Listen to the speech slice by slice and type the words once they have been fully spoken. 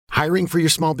Hiring for your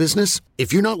small business?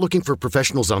 If you're not looking for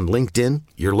professionals on LinkedIn,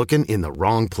 you're looking in the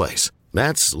wrong place.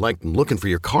 That's like looking for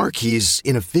your car keys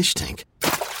in a fish tank.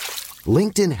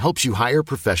 LinkedIn helps you hire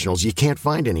professionals you can't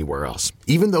find anywhere else,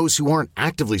 even those who aren't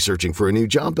actively searching for a new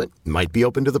job but might be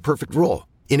open to the perfect role.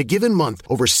 In a given month,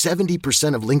 over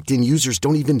 70% of LinkedIn users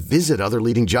don't even visit other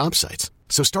leading job sites.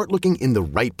 So start looking in the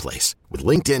right place. With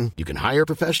LinkedIn, you can hire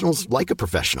professionals like a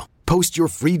professional. Post your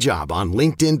free job on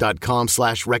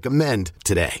linkedin.com/recommend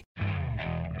today.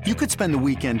 You could spend the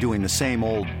weekend doing the same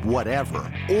old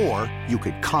whatever, or you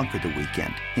could conquer the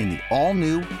weekend in the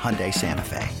all-new Hyundai Santa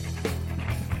Fe.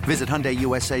 Visit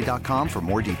HyundaiUSA.com for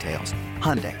more details.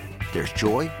 Hyundai, there's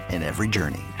joy in every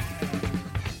journey.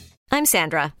 I'm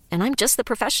Sandra, and I'm just the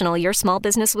professional your small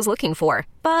business was looking for.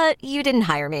 But you didn't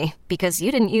hire me because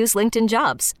you didn't use LinkedIn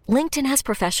Jobs. LinkedIn has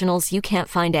professionals you can't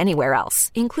find anywhere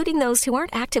else, including those who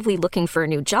aren't actively looking for a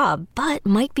new job, but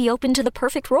might be open to the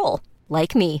perfect role,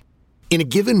 like me. In a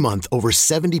given month, over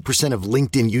 70% of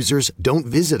LinkedIn users don't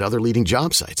visit other leading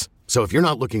job sites. So if you're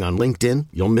not looking on LinkedIn,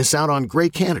 you'll miss out on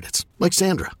great candidates like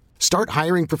Sandra. Start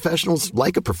hiring professionals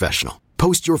like a professional.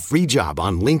 Post your free job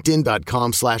on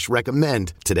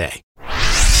linkedin.com/recommend today.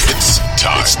 It's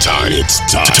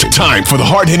time for the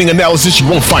hard-hitting analysis you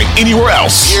won't find anywhere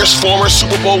else. Here's former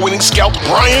Super Bowl winning scout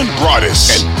Brian Broaddus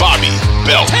and Bobby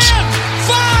Belt.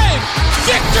 10-5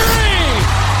 victory!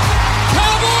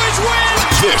 Cowboys win!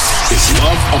 This is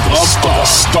Love of the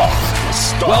Star.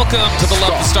 Welcome to the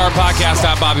Love the Star podcast.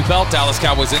 I'm Bobby Belt, Dallas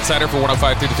Cowboys insider for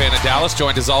 105.3 The Fan in Dallas,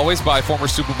 joined as always by former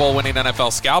Super Bowl winning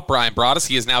NFL scout Brian Broaddus.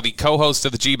 He is now the co-host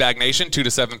of the G-Bag Nation, 2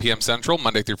 to 7 p.m. Central,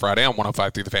 Monday through Friday on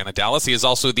 105.3 The Fan in Dallas. He is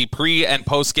also the pre- and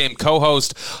post-game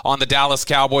co-host on the Dallas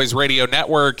Cowboys radio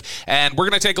network. And we're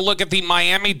going to take a look at the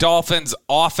Miami Dolphins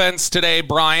offense today,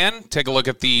 Brian. Take a look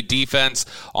at the defense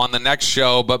on the next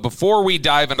show. But before we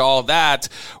dive into all of that,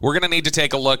 we're going to need to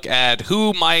take a look at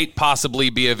who might possibly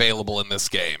be available in this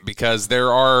game, because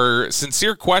there are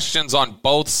sincere questions on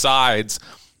both sides,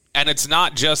 and it's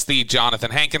not just the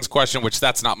Jonathan Hankins question, which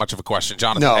that's not much of a question.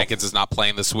 Jonathan Hankins is not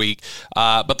playing this week,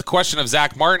 but the question of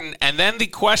Zach Martin, and then the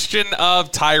question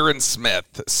of Tyron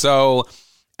Smith. So,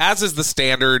 as is the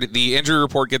standard, the injury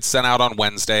report gets sent out on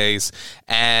Wednesdays,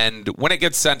 and when it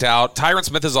gets sent out, Tyron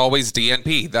Smith is always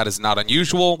DNP. That is not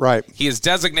unusual. Right. He is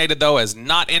designated, though, as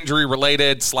not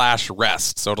injury-related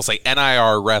 /rest. So it'll say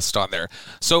NIR rest on there.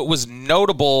 So it was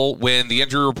notable when the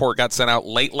injury report got sent out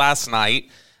late last night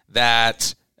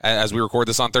that, as we record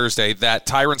this on Thursday, that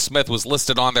Tyron Smith was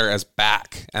listed on there as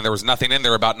back, and there was nothing in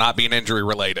there about not being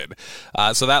injury-related.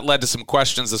 So that led to some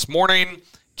questions this morning.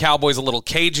 Cowboys a little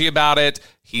cagey about it.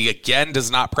 He again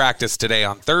does not practice today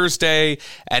on Thursday,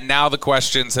 and now the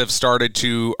questions have started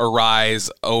to arise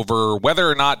over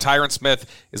whether or not Tyron Smith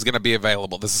is going to be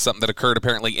available. This is something that occurred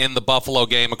apparently in the Buffalo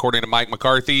game, according to Mike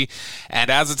McCarthy.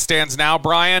 And as it stands now,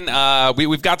 Brian,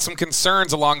 we've got some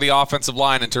concerns along the offensive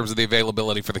line in terms of the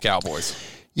availability for the Cowboys.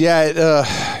 Yeah,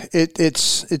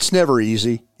 it's never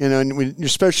easy, and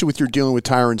especially with you're dealing with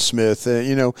Tyron Smith.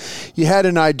 You had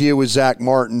an idea with Zach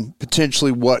Martin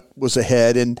potentially what was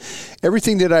ahead, and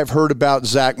everything that I've heard about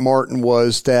Zach Martin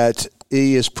was that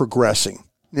he is progressing.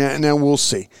 Now we'll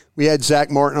see. We had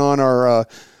Zach Martin on our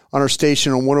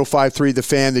station on 105.3 The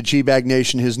Fan, the G-Bag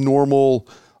Nation, his normal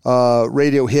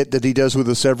radio hit that he does with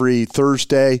us every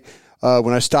Thursday.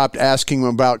 When I stopped asking him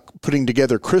about putting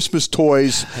together Christmas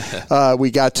toys,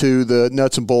 we got to the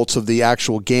nuts and bolts of the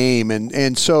actual game.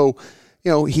 And so,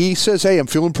 he says, hey, I'm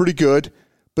feeling pretty good.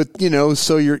 But,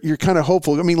 so you're kind of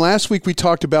hopeful. I mean, last week we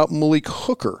talked about Malik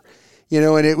Hooker,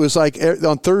 and it was like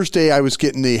on Thursday I was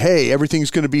getting hey,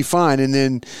 everything's going to be fine. And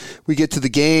then we get to the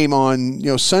game on,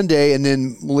 Sunday, and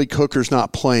then Malik Hooker's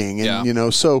not playing.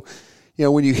 And, so,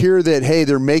 when you hear that, hey,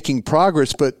 they're making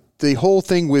progress, but the whole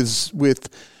thing with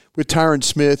Tyron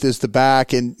Smith is the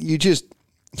back, and you just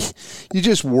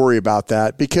worry about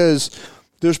that, because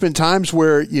there's been times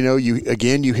where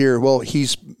you hear, well,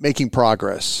 he's making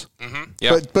progress,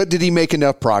 but did he make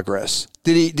enough progress?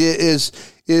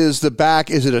 Is the back,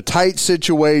 is it a tight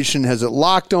situation? Has it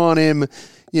locked on him?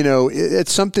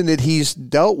 It's something that he's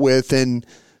dealt with, and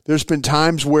there's been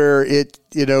times where it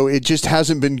just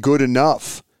hasn't been good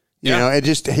enough.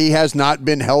 He has not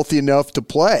been healthy enough to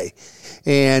play.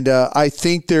 And I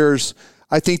think there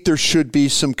should be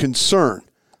some concern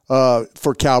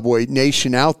for Cowboy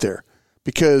Nation out there,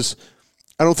 because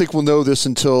I don't think we'll know this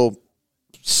until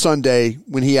Sunday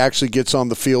when he actually gets on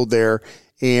the field there,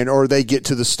 or they get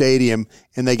to the stadium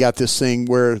and they got this thing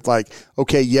where like,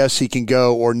 okay, yes, he can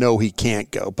go, or no, he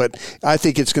can't go. But I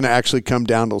think it's going to actually come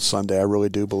down till Sunday. I really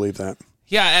do believe that.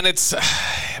 Yeah, and it's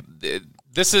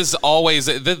This is always.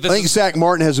 I think Zach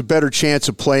Martin has a better chance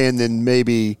of playing than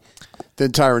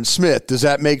Tyron Smith. Does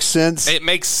that make sense? It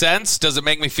makes sense. Does it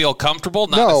make me feel comfortable?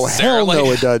 Not no, necessarily. Hell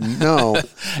no, it doesn't.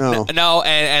 No. No,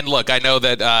 and look, I know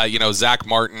that Zach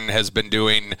Martin has been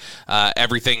doing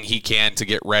everything he can to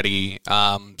get ready,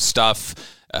 stuff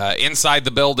inside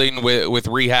the building with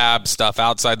rehab, stuff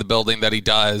outside the building that he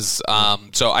does.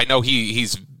 So I know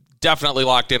he's definitely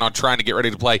locked in on trying to get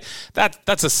ready to play.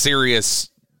 That's a serious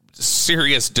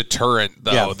deterrent,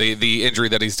 though, the injury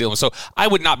that he's dealing with. So I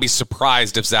would not be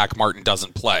surprised if Zach Martin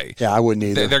doesn't play. Yeah, I wouldn't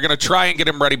either. They're going to try and get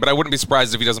him ready, but I wouldn't be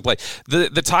surprised if he doesn't play. The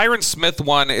Tyron Smith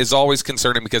one is always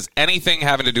concerning because anything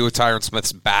having to do with Tyron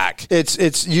Smith's back,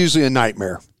 it's usually a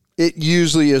nightmare. It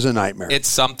usually is a nightmare. It's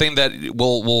something that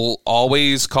will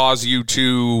always cause you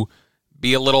to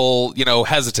be a little,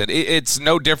 hesitant. It's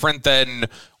no different than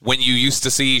when you used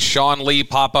to see Sean Lee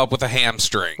pop up with a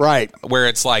hamstring. Right. Where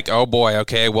it's like, oh boy,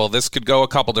 okay, well, this could go a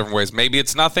couple different ways. Maybe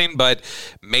it's nothing, but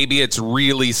maybe it's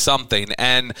really something.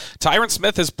 And Tyron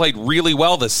Smith has played really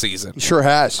well this season. Sure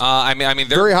has. I mean,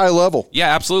 very high level.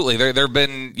 Yeah, absolutely. There have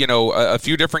been, a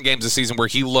few different games this season where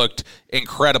he looked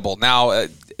incredible. Now,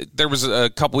 there was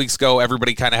a couple weeks ago,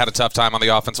 everybody kind of had a tough time on the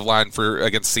offensive line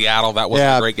against Seattle. That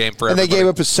wasn't a great game for everybody. And they gave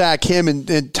up a sack. Him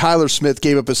and Tyler Smith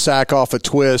gave up a sack off a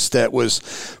twist that was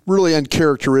really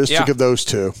uncharacteristic of those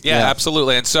two. Yeah,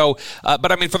 absolutely. And so,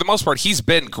 but I mean, for the most part, he's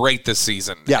been great this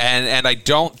season. Yeah. And I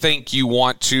don't think you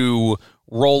want to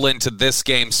roll into this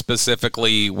game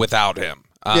specifically without him.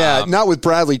 Not with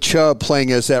Bradley Chubb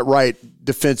playing as that right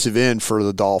defensive end for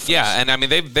the Dolphins. Yeah, and I mean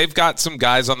they've got some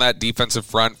guys on that defensive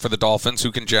front for the Dolphins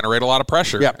who can generate a lot of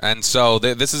pressure. Yep. And so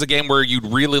this is a game where you'd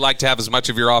really like to have as much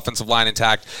of your offensive line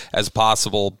intact as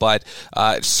possible. But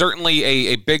certainly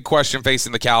a big question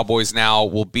facing the Cowboys now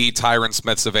will be Tyron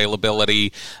Smith's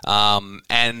availability.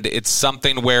 And it's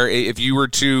something where if you were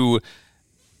to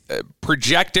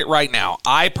project it right now,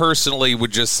 I personally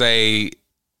would just say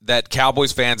that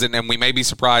Cowboys fans, and we may be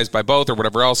surprised by both or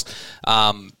whatever else,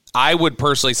 I would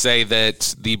personally say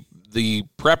that the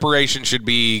preparation should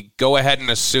be go ahead and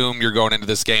assume you're going into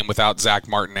this game without Zach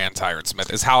Martin and Tyron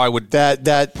Smith is how I would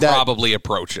probably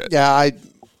approach it. Yeah,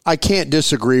 I can't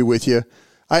disagree with you.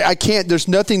 I can't. There's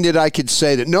nothing that I could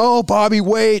say that, no, Bobby,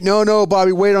 wait. No,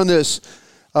 Bobby, wait on this.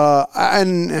 I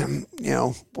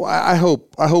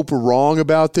hope we're wrong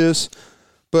about this.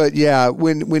 But, yeah,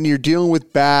 when you're dealing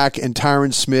with back and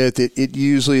Tyron Smith, it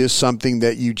usually is something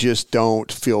that you just don't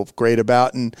feel great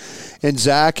about. And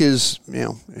Zach is,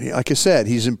 like I said,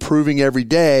 he's improving every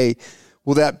day.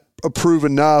 Will that improve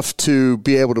enough to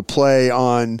be able to play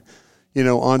on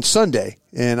Sunday?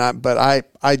 But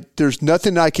there's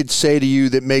nothing I could say to you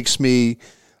that makes me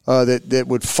that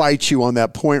would fight you on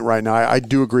that point right now. I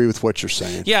do agree with what you're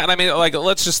saying. Yeah, and I mean,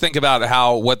 let's just think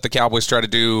about what the Cowboys try to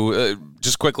do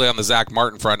just quickly on the Zach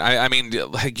Martin front. I mean,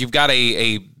 you've got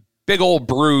a big old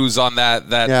bruise on that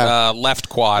left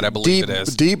quad, I believe it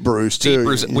is. Deep bruise, too. Deep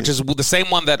bruise, which is the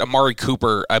same one that Amari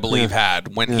Cooper, I believe,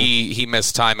 had when he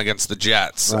missed time against the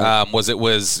Jets. Right. It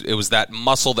was that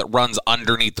muscle that runs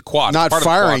underneath the quad. Not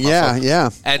firing, yeah.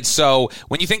 And so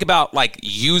when you think about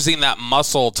using that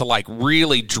muscle to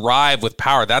really drive with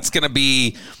power, that's going to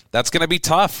be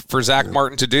tough for Zach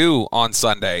Martin to do on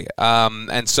Sunday.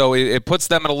 And so it puts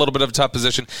them in a little bit of a tough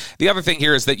position. The other thing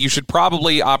here is that you should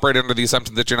probably operate under the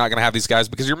assumption that you're not going to have these guys,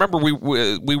 because you remember we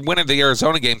went into the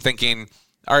Arizona game thinking,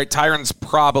 all right, Tyron's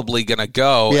probably going to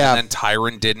go, and then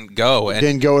Tyron didn't go.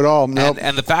 Didn't go at all, nope.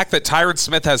 And the fact that Tyron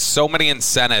Smith has so many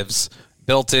incentives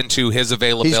built into his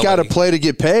availability. He's got to play to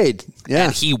get paid. Yeah.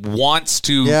 And he wants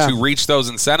to reach those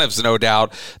incentives, no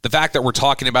doubt. The fact that we're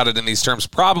talking about it in these terms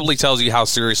probably tells you how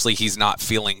seriously he's not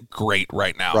feeling great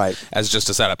right now as just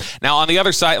a setup. Now, on the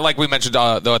other side, like we mentioned,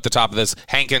 though, at the top of this,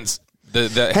 Hankins...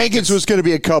 Hankins was going to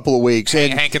be a couple of weeks.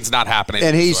 And Hankins not happening.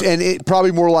 And it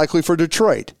probably more likely for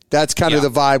Detroit. That's kind of the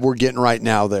vibe we're getting right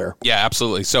now there. Yeah,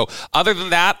 absolutely. So other than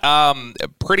that,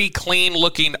 pretty clean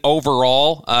looking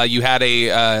overall. You had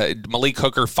a Malik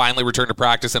Hooker finally returned to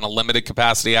practice in a limited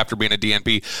capacity after being a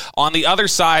DNP. On the other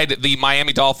side, the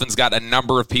Miami Dolphins got a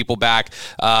number of people back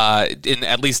in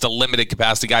at least a limited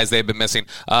capacity, guys they've been missing.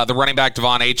 The running back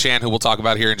Devon Achane, who we'll talk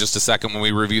about here in just a second when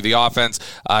we review the offense.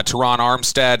 Teron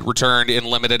Armstead returned in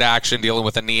limited action, dealing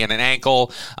with a knee and an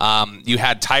ankle. You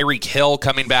had Tyreek Hill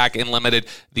coming back in limited.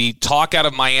 The talk out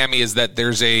of Miami is that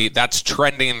that's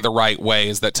trending the right way,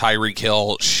 is that Tyreek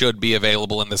Hill should be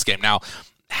available in this game. Now,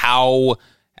 how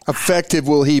effective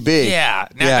will he be? Yeah.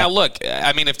 Now, look,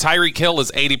 I mean, if Tyreek Hill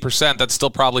is 80%, that's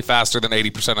still probably faster than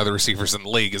 80% of the receivers in the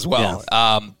league as well.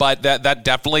 Yeah. But that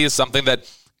definitely is something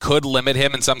that could limit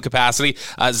him in some capacity.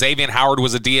 Xavier Howard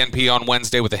was a DNP on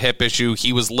Wednesday with a hip issue.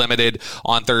 He was limited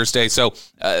on Thursday. So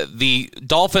the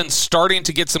Dolphins starting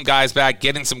to get some guys back,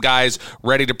 getting some guys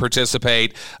ready to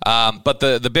participate. But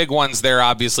the big ones there,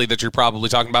 obviously, that you're probably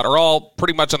talking about are all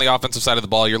pretty much on the offensive side of the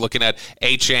ball. You're looking at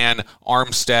Achane,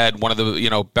 Armstead, one of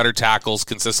the better tackles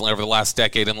consistently over the last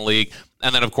decade in the league.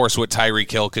 And then, of course, what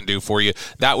Tyreek Hill can do for you.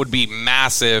 That would be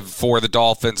massive for the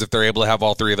Dolphins if they're able to have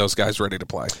all three of those guys ready to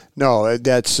play. No,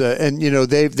 that's and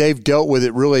they've dealt with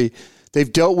it really.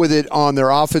 They've dealt with it on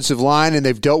their offensive line, and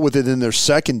they've dealt with it in their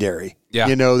secondary. Yeah.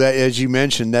 That, as you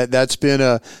mentioned, that's been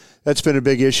a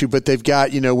big issue. But they've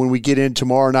got, when we get in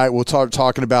tomorrow night, we'll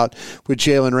talking about with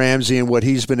Jalen Ramsey and what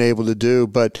he's been able to do.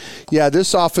 But yeah,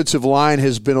 this offensive line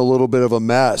has been a little bit of a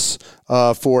mess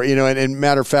and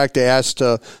matter of fact, they asked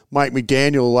Mike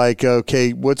McDaniel,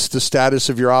 okay, what's the status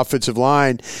of your offensive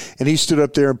line? And he stood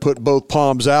up there and put both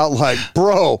palms out like,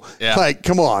 bro,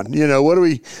 come on, what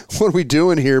are we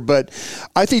doing here? But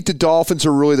I think the Dolphins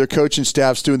are really, their coaching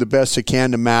staff's doing the best they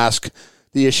can to mask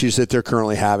the issues that they're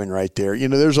currently having right there.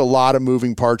 There's a lot of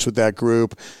moving parts with that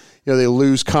group. They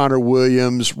lose Connor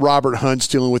Williams. Robert Hunt's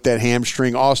dealing with that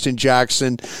hamstring. Austin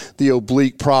Jackson, the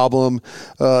oblique problem.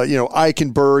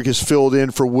 Eichenberg has filled in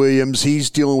for Williams.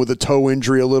 He's dealing with a toe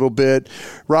injury a little bit.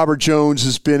 Robert Jones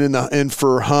has been in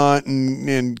for Hunt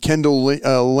and Kendall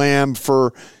Lamb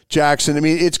for Jackson. I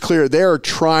mean, it's clear they are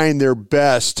trying their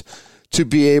best to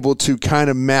be able to kind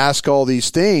of mask all these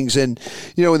things. And,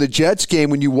 in the Jets game,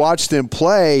 when you watch them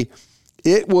play,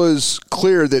 it was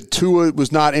clear that Tua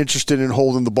was not interested in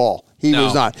holding the ball. He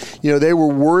was not. They were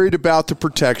worried about the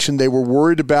protection. They were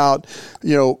worried about,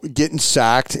 getting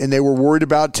sacked, and they were worried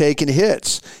about taking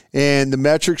hits. And the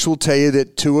metrics will tell you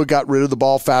that Tua got rid of the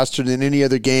ball faster than any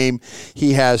other game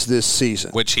he has this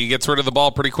season. Which he gets rid of the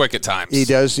ball pretty quick at times. He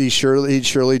does. He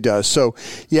surely does. So,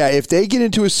 yeah, if they get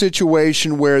into a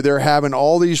situation where they're having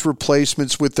all these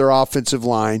replacements with their offensive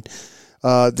line,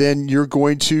 then you're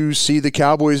going to see the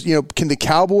Cowboys. Can the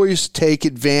Cowboys take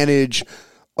advantage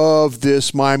of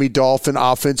this Miami Dolphin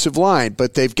offensive line?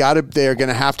 But they're going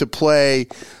to have to play.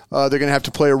 They're going to have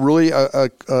to play a really a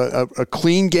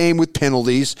clean game with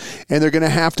penalties, and they're going to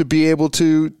have to be able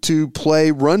to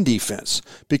play run defense,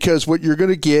 because what you're going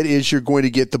to get is you're going to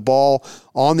get the ball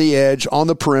on the edge, on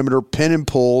the perimeter, pin and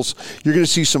pulls. You're going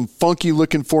to see some funky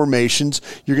looking formations.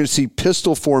 You're going to see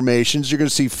pistol formations. You're going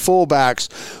to see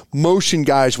fullbacks, motion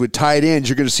guys with tight ends.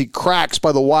 You're going to see cracks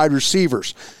by the wide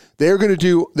receivers. They're going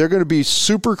to be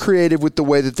super creative with the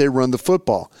way that they run the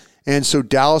football. And so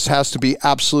Dallas has to be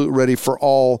absolutely ready for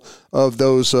all of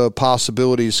those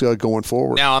possibilities going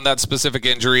forward. Now, on that specific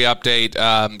injury update,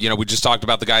 we just talked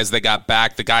about the guys they got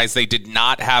back, the guys they did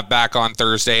not have back on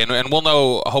Thursday, and we'll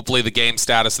know hopefully the game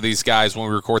status of these guys when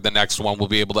we record the next one. We'll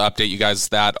be able to update you guys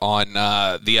that on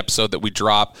the episode that we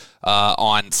drop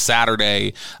on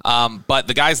Saturday. But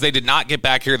the guys they did not get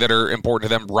back here that are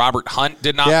important to them, Robert Hunt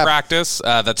did not practice.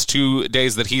 That's 2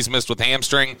 days that he's missed with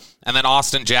hamstring. And then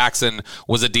Austin Jackson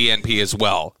was a DNP as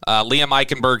well. Liam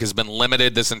Eichenberg has been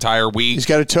limited this entire week. He's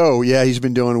got a toe. Yeah, he's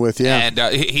been dealing with, And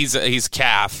he's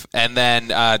calf. And then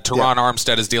Teron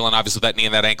Armstead is dealing, obviously, with that knee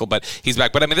and that ankle, but he's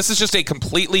back. But, I mean, this is just a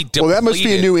completely depleted. Well, that must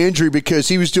be a new injury because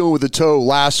he was dealing with a toe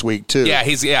last week, too. Yeah,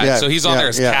 so he's on there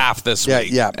as calf this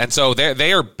week. Yeah. And so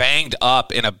they are banged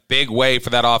up in a big way for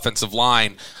that offensive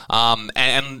line.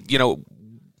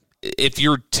 If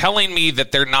you're telling me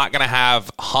that they're not going to have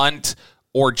Hunt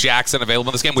or Jackson available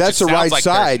in this game, which that's the right like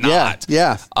side, not,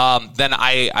 then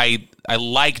I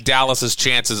like Dallas's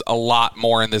chances a lot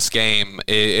more in this game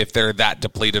if they're that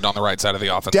depleted on the right side of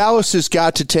the offense. Dallas has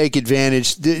got to take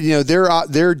advantage.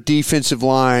 Their defensive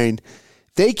line,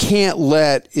 they can't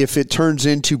let, if it turns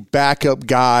into backup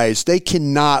guys, they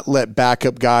cannot let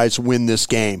backup guys win this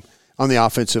game on the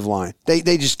offensive line. They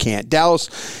just can't. Dallas,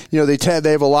 they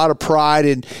have a lot of pride,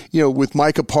 and with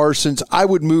Micah Parsons, I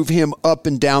would move him up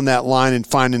and down that line and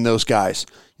finding those guys.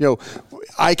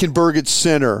 Eichenberg at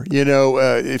center.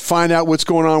 Find out what's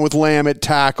going on with Lamb at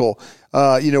tackle.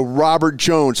 Robert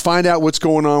Jones. Find out what's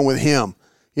going on with him.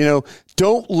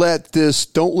 Don't let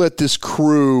this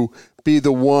crew be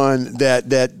the one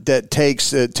that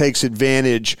takes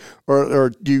advantage,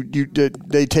 or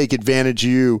they take advantage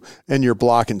of you and your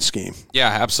blocking scheme. Yeah,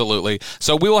 absolutely.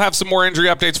 So we will have some more injury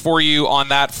updates for you on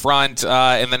that front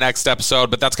in the next episode,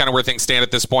 but that's kind of where things stand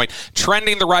at this point.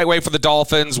 Trending the right way for the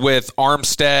Dolphins with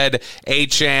Armstead,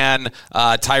 Achane,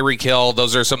 Tyreek Hill.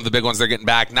 Those are some of the big ones they're getting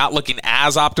back. Not looking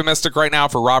as optimistic right now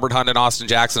for Robert Hunt and Austin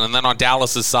Jackson. And then on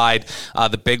Dallas's side,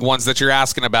 the big ones that you're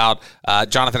asking about,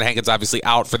 Jonathan Hankins obviously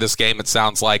out for this game, it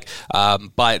sounds like,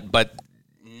 but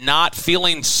not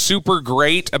feeling super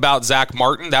great about Zach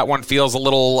Martin. That one feels a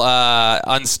little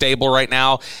unstable right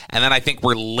now. And then I think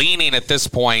we're leaning at this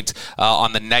point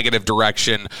on the negative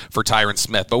direction for Tyron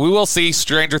Smith. But we will see.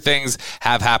 Stranger things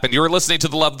have happened. You're listening to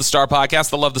the Love the Star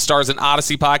podcast. The Love the Star is an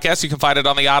Odyssey podcast. You can find it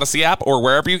on the Odyssey app or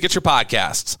wherever you get your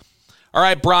podcasts. All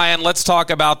right, Brian, let's talk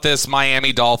about this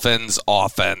Miami Dolphins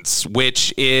offense,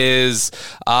 which is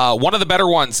one of the better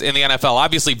ones in the NFL.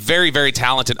 Obviously, very, very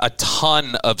talented, a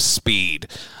ton of speed.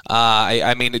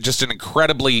 I mean, just an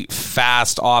incredibly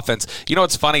fast offense. You know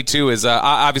what's funny, too, is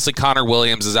obviously Connor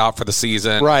Williams is out for the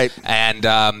season. Right. And,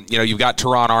 you've got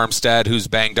Teron Armstead, who's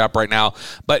banged up right now.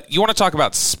 But you want to talk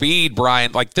about speed,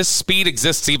 Brian. Like, this speed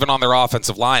exists even on their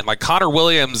offensive line. Like, Connor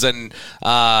Williams and,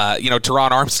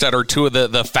 Teron Armstead are two of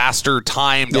the faster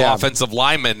timed offensive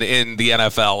linemen in the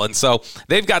NFL. And so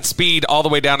they've got speed all the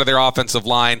way down to their offensive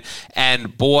line.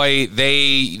 And, boy, they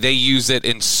use it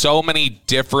in so many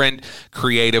different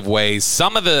creative ways.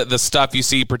 Some of the stuff you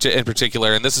see in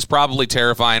particular, and this is probably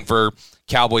terrifying for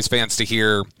Cowboys fans to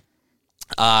hear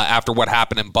after what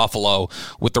happened in Buffalo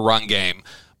with the run game,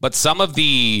 but some of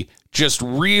the just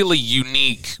really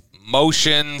unique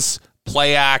motions,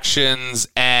 play actions,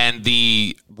 and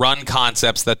the run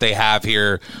concepts that they have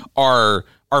here are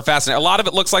fascinating. A lot of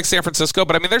it looks like San Francisco,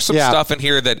 but I mean, there's some stuff in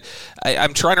here that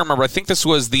I'm trying to remember. I think this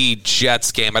was the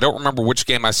Jets game. I don't remember which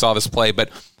game I saw this play, but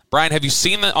Brian, have you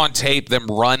seen on tape them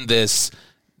run this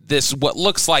what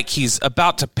looks like he's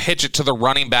about to pitch it to the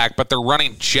running back, but they're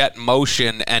running jet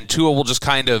motion, and Tua will just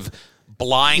kind of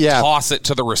blind toss it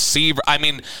to the receiver? I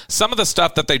mean, some of the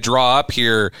stuff that they draw up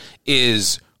here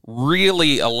is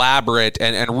really elaborate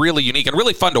and really unique and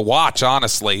really fun to watch,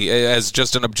 honestly, as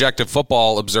just an objective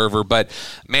football observer. But,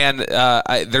 man,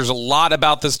 there's a lot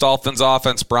about this Dolphins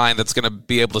offense, Brian, that's going to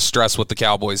be able to stress what the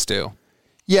Cowboys do.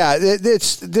 Yeah,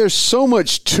 there's so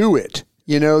much to it.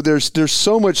 You know, there's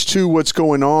so much to what's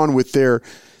going on with their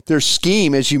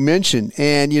scheme, as you mentioned,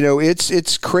 and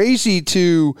it's crazy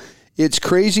to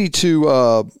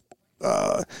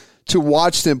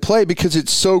watch them play because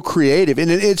it's so creative, and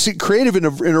it's creative in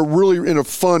a really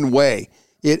fun way.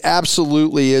 It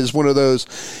absolutely is one of those.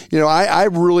 I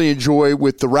really enjoy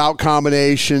with the route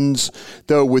combinations,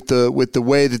 though, with the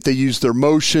way that they use their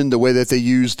motion, the way that they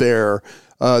use their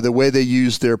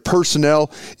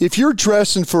personnel. If you're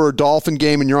dressing for a Dolphin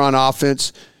game and you're on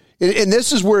offense, and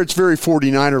this is where it's very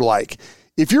 49er-like,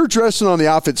 if you're dressing on the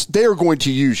offense, they are going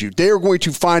to use you. They are going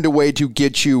to find a way to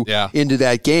get you into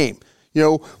that game.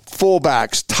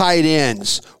 Fullbacks, tight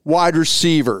ends, wide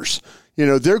receivers,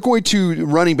 they're going to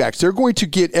running backs. They're going to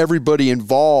get everybody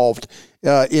involved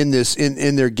in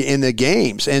the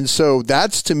games. And so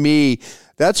that's, to me,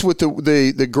 that's what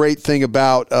the great thing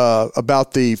about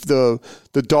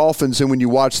the Dolphins, and when you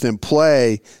watch them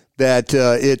play, that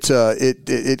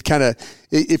it kind of,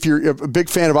 if you're a big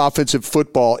fan of offensive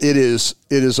football, it is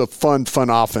a fun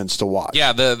offense to watch.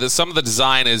 Yeah, the some of the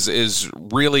design is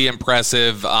really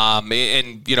impressive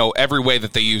in every way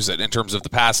that they use it in terms of the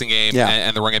passing game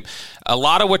and the run game. A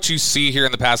lot of what you see here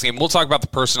in the passing game, we'll talk about the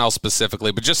personnel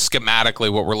specifically, but just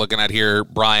schematically what we're looking at here,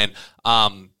 Brian.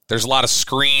 There's a lot of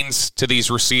screens to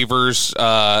these receivers,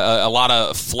 a lot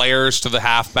of flares to the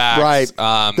halfbacks.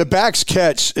 Right. The backs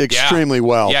catch extremely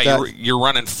well. Yeah, you're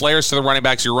running flares to the running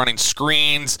backs. You're running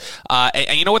screens.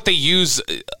 And you know what they use?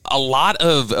 A lot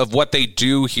of what they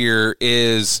do here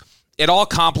is it all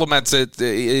complements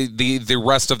the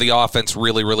rest of the offense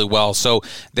really, really well. So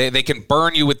they can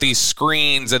burn you with these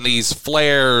screens and these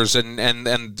flares and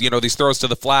these throws to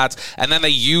the flats, and then they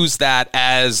use that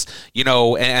as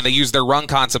and they use their run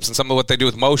concepts and some of what they do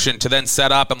with motion to then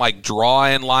set up and like draw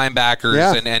in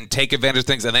linebackers and take advantage of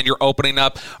things, and then you're opening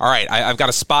up. All right, I've got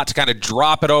a spot to kind of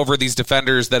drop it over these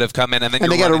defenders that have come in, and then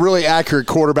they got a really accurate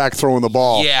quarterback throwing the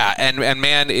ball. Yeah, and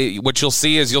man, what you'll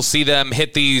see them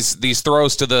hit these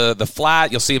throws to the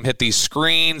flat. You'll see them hit these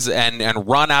screens and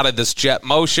run out of this jet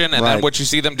motion. And then what you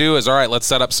see them do is, all right, let's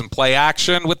set up some play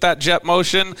action with that jet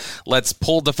motion. Let's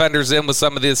pull defenders in with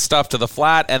some of this stuff to the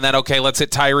flat. And then, okay, let's hit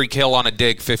Tyreek Hill on a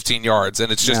dig 15 yards.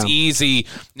 And it's just easy.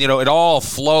 It all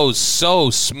flows so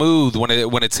smooth when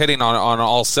it's hitting on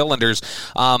all cylinders.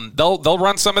 They'll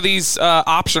run some of these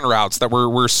option routes that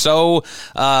were so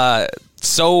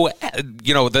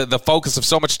the focus of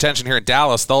so much attention here in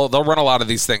Dallas. They'll run a lot of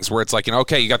these things where it's like,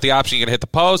 okay, you got the option, you're going to hit the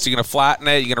post, you're going to flatten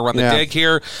it, you're going to run the dig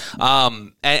here.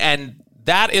 And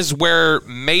that is where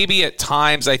maybe at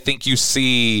times I think you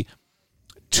see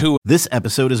two. This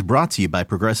episode is brought to you by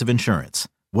Progressive Insurance.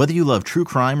 Whether you love true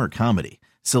crime or comedy,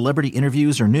 celebrity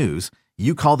interviews or news,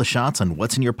 you call the shots on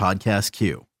what's in your podcast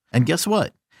queue. And guess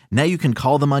what? Now you can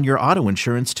call them on your auto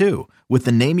insurance too with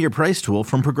the Name Your Price tool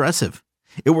from Progressive.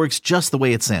 It works just the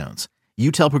way it sounds.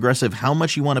 You tell Progressive how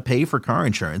much you want to pay for car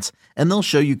insurance, and they'll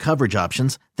show you coverage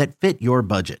options that fit your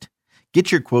budget.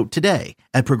 Get your quote today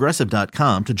at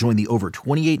Progressive.com to join the over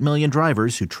 28 million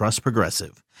drivers who trust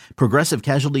Progressive. Progressive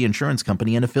Casualty Insurance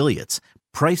Company and Affiliates.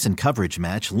 Price and coverage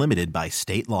match limited by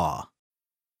state law.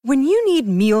 When you need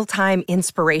mealtime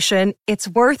inspiration, it's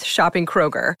worth shopping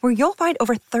Kroger, where you'll find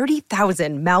over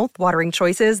 30,000 mouth-watering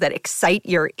choices that excite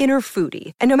your inner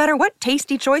foodie. And no matter what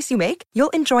tasty choice you make,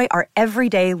 you'll enjoy our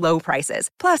everyday low prices,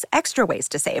 plus extra ways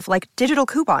to save, like digital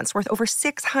coupons worth over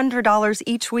 $600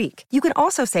 each week. You can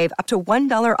also save up to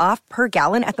 $1 off per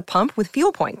gallon at the pump with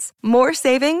fuel points. More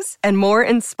savings and more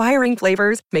inspiring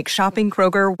flavors make shopping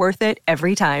Kroger worth it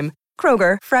every time.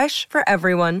 Kroger, fresh for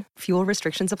everyone. Fuel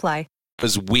restrictions apply.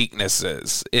 His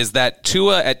weaknesses is that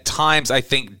Tua at times I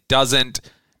think doesn't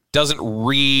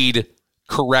read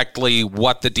correctly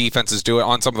what the defense is doing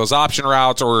on some of those option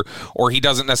routes, or he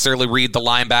doesn't necessarily read the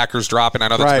linebackers dropping. I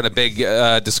know that's been a big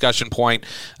discussion point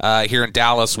here in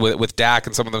Dallas with Dak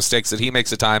and some of the mistakes that he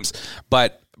makes at times.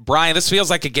 But Brian, this feels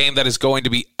like a game that is going to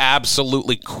be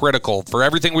absolutely critical for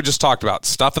everything we just talked about.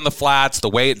 Stuff in the flats, the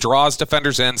way it draws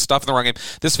defenders in, stuff in the run game.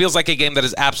 This feels like a game that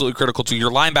is absolutely critical to your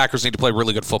linebackers need to play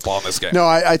really good football in this game. No,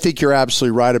 I think you're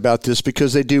absolutely right about this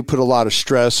because they do put a lot of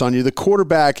stress on you. The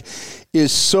quarterback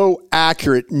is so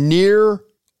accurate near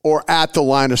or at the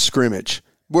line of scrimmage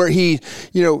where he,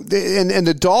 and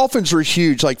the Dolphins are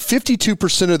huge. Like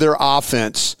 52% of their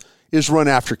offense is run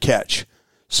after catch.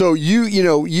 So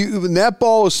when that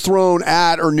ball is thrown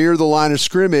at or near the line of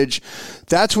scrimmage,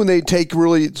 that's when they take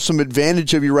really some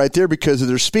advantage of you right there because of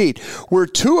their speed. Where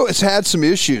Tua has had some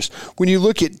issues, when you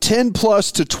look at 10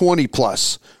 plus to 20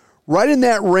 plus, right in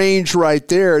that range right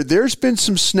there, there's been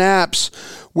some snaps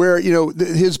where,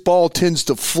 his ball tends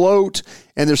to float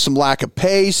and there's some lack of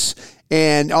pace.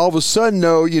 And all of a sudden,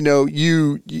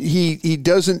 he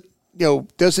doesn't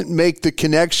make the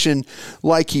connection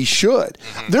like he should.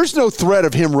 Mm-hmm. There's no threat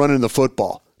of him running the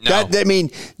football. No.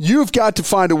 You've got to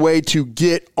find a way to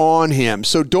get on him.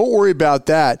 So don't worry about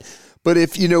that. But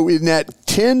if, in that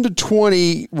 10 to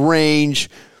 20 range,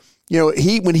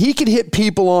 when he can hit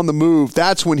people on the move,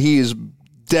 that's when he is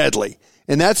deadly.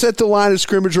 And that's at the line of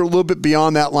scrimmage or a little bit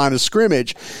beyond that line of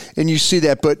scrimmage. And you see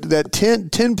that. But that 10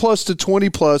 plus to 20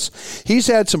 plus, he's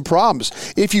had some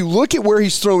problems. If you look at where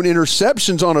he's thrown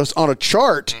interceptions on a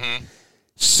chart,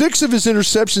 6 of his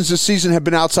interceptions this season have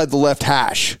been outside the left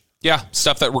hash. Yeah,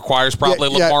 stuff that requires probably a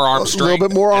little more arm strength. A little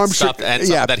bit more arm strength. And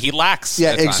stuff that he lacks.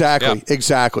 Yeah,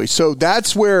 exactly. So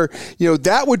that's where,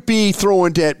 that would be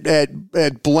thrown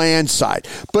at Bland's side.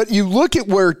 But you look at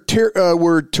where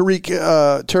Tyreek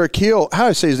Hill, how do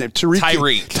I say his name?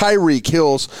 Tyreek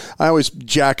Hills. I always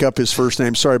jack up his first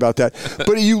name. Sorry about that.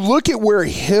 But you look at where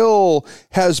Hill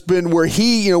has been, where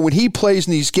he, when he plays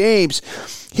in these games,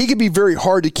 he can be very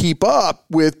hard to keep up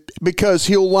with because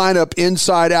he'll line up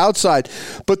inside, outside.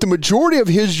 But the majority of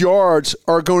his yards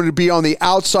are going to be on the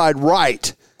outside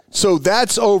right. So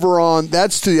that's to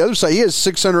the other side. He has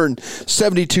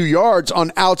 672 yards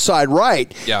on outside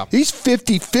right. Yeah. He's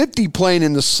 50-50 playing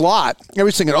in the slot.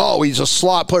 Everybody's thinking, he's a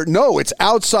slot player. No, it's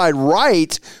outside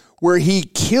right where he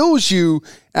kills you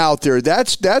out there.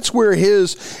 That's where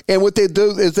and what they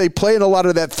do is they play in a lot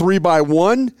of that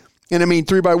 3-by-1. And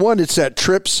 3-by-1, it's that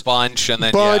trips bunch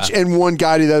and one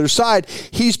guy to the other side.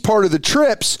 He's part of the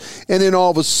trips, and then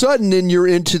all of a sudden, then you're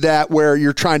into that where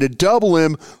you're trying to double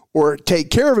him or take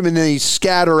care of him, and then he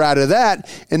scatter out of that,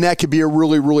 and that could be a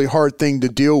really, really hard thing to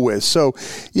deal with. So,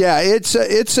 yeah, it's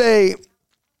a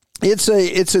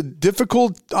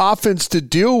difficult offense to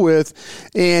deal with,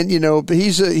 and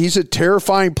he's a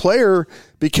terrifying player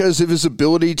because of his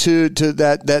ability to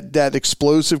that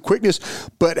explosive quickness.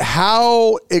 But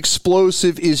how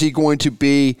explosive is he going to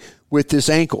be with this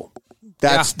ankle?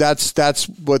 That's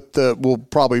what we'll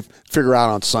probably figure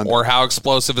out on Sunday. Or how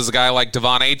explosive is a guy like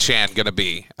Devon Achane going to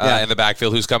be in the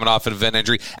backfield, who's coming off an event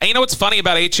injury? And what's funny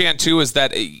about Achane too is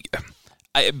that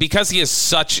because he is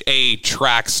such a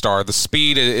track star, the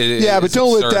speed is but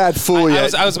don't absurd. Let that fool you.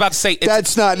 I was about to say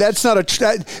that's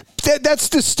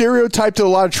the stereotype that a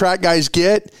lot of track guys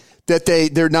get. That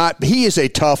they're not. He is a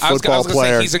tough football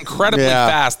player. Say he's incredibly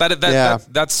fast.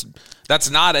 That's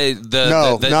not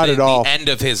the end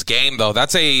of his game, though.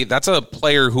 That's a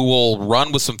player who will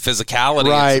run with some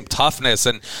physicality and some toughness.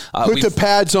 And put the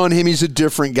pads on him, he's a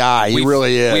different guy. He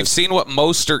really is. We've seen what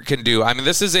Mostert can do.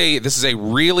 This is a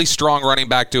really strong running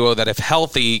back duo that, if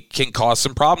healthy, can cause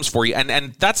some problems for you.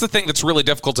 And that's the thing that's really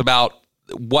difficult about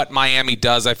what Miami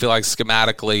does, I feel like,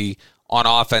 schematically on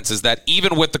offense is that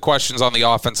even with the questions on the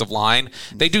offensive line,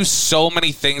 they do so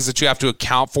many things that you have to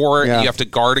account for and you have to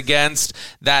guard against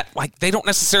that, like, they don't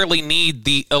necessarily need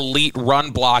the elite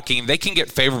run blocking. They can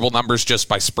get favorable numbers just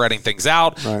by spreading things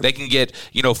out. Right. They can get,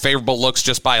 favorable looks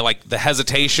just by, like, the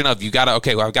hesitation of I've got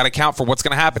to account for what's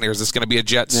going to happen here. Is this going to be a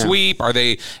jet sweep?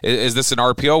 Is this an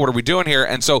RPO? What are we doing here?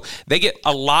 And so they get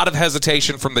a lot of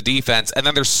hesitation from the defense, and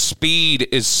then their speed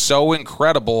is so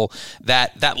incredible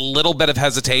that little bit of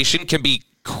hesitation can be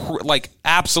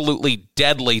absolutely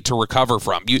deadly to recover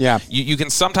from. You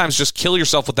can sometimes just kill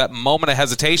yourself with that moment of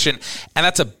hesitation, and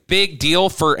that's a big deal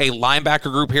for a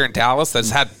linebacker group here in Dallas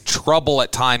that's had trouble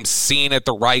at times seeing it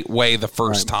the right way the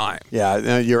first time.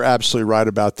 Yeah, you're absolutely right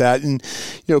about that. And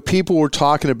people were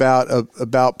talking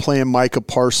about playing Micah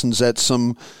Parsons at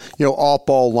some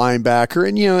off-ball linebacker,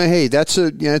 and hey, that's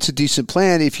a decent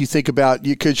plan if you think about,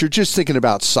 because you're just thinking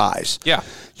about size. Yeah.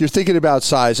 You're thinking about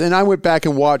size. And I went back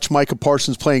and watched Micah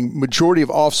Parsons playing majority of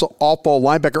off-ball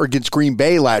linebacker against Green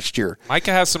Bay last year.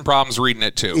 Micah has some problems reading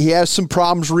it too. He has some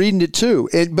problems reading it too.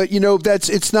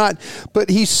 But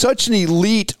he's such an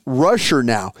elite rusher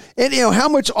now. And how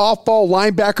much off-ball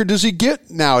linebacker does he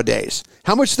get nowadays?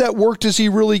 How much of that work does he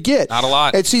really get? Not a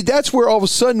lot. And see, that's where all of a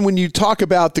sudden when you talk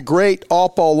about the great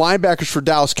off-ball linebackers for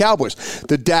Dallas Cowboys,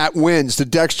 the Dat Wins, the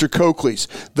Dexter Coakleys,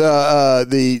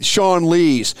 the Sean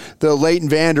Lees, the Leighton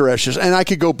Vander Esch's, and I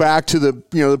could go back to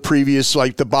the previous,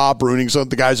 like the Bob Brunings,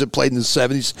 the guys that played in the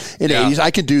 70s and 80s. I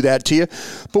can do that to you.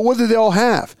 But what did they all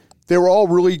have? They were all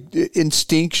really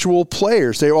instinctual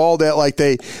players. They were all and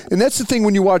that's the thing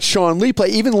when you watch Sean Lee play,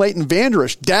 even Leighton Vander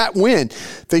Esch, Dat Win,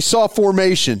 they saw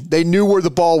formation. They knew where the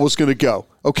ball was going to go.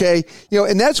 Okay?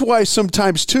 And that's why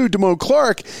sometimes too, Damone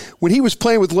Clark, when he was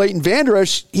playing with Leighton Vander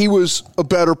Esch, he was a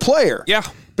better player. Yeah.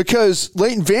 Because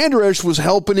Leighton Vander Esch was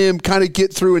helping him kind of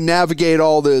get through and navigate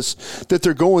all this that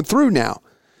they're going through now.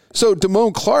 So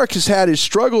Damone Clark has had his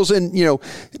struggles, and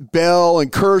Bell and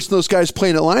Kurtz and those guys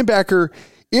playing at linebacker.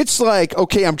 It's like,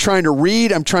 okay, I'm trying to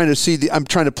read. I'm trying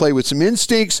to play with some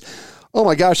instincts. Oh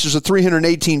my gosh, there's a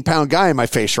 318-pound guy in my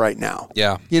face right now.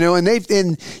 Yeah.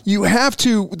 And you have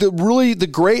to, the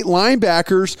great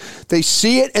linebackers, they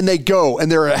see it and they go, and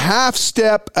they're a half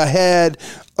step ahead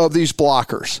of these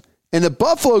blockers. In the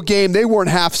Buffalo game, they weren't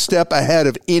half step ahead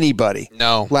of anybody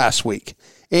last week.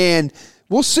 And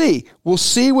we'll see. We'll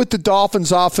see with the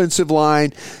Dolphins' offensive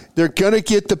line. They're going to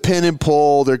get the pin and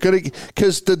pull.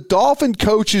 Because the Dolphin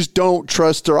coaches don't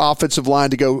trust their offensive line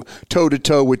to go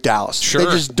toe-to-toe with Dallas. Sure.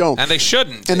 They just don't. And they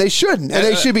shouldn't. And they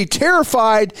should be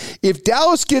terrified if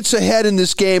Dallas gets ahead in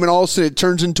this game and all of a sudden it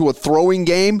turns into a throwing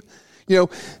game.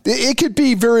 It could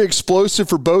be very explosive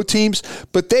for both teams,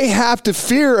 but they have to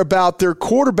fear about their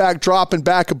quarterback dropping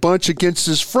back a bunch against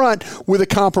his front with a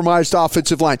compromised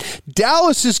offensive line.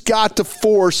 Dallas has got to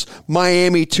force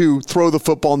Miami to throw the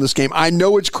football in this game. I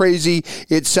know it's crazy.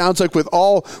 It sounds like with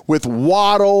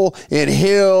Waddle and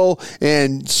Hill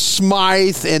and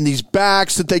Smythe and these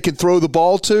backs that they can throw the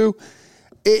ball to,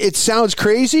 it sounds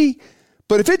crazy.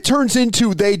 But if it turns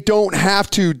into they don't have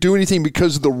to do anything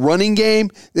because of the running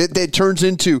game, that turns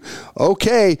into,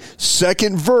 okay,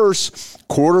 second verse,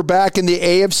 quarterback in the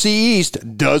AFC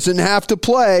East doesn't have to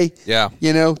play. Yeah.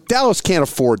 Dallas can't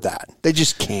afford that. They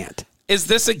just can't. Is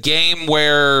this a game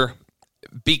where,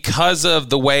 because of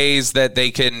the ways that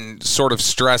they can sort of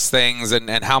stress things and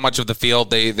how much of the field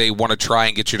they want to try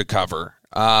and get you to cover,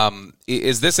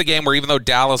 is this a game where, even though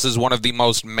Dallas is one of the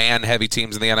most man-heavy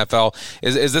teams in the NFL,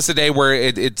 is this a day where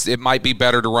it might be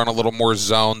better to run a little more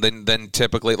zone than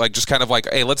typically, like just kind of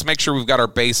like, hey, let's make sure we've got our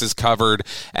bases covered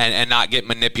and not get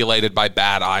manipulated by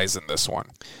bad eyes in this one?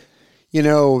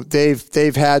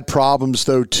 They've had problems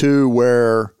though too,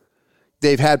 where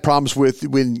they've had problems with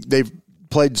when they've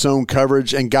played zone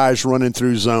coverage and guys running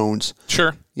through zones.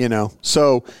 Sure.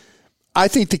 So I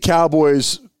think the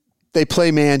Cowboys, they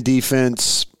play man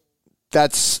defense.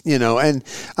 That's, and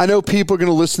I know people are going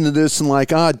to listen to this and like,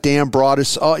 damn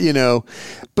Broadus,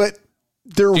 but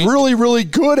they're really, really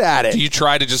good at it. Do you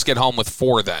try to just get home with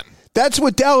 4 then? That's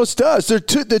what Dallas does. They're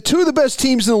the two of the best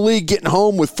teams in the league getting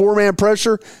home with 4-man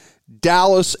pressure,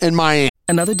 Dallas and Miami.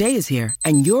 Another day is here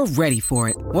and you're ready for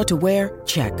it. What to wear?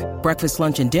 Check. Breakfast,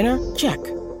 lunch, and dinner? Check.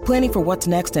 Planning for what's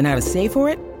next and how to save for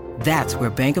it? That's where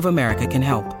Bank of America can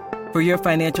help. For your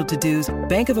financial to-dos,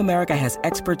 Bank of America has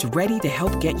experts ready to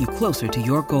help get you closer to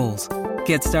your goals.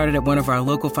 Get started at one of our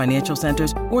local financial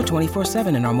centers or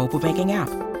 24/7 in our mobile banking app.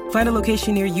 Find a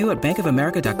location near you at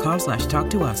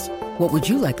bankofamerica.com/talktous. What would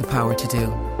you like the power to do?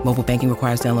 Mobile banking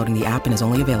requires downloading the app and is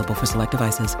only available for select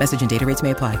devices. Message and data rates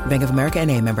may apply. Bank of America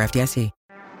NA, member FDIC.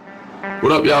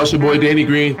 What up, y'all? It's your boy Danny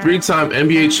Green, 3-time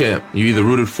NBA champ. You either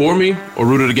rooted for me or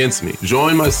rooted against me.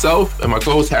 Join myself and my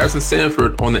co-host Harrison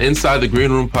Sanford on the Inside the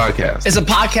Green Room podcast. It's a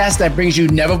podcast that brings you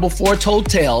never-before-told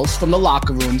tales from the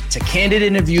locker room to candid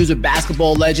interviews with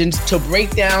basketball legends to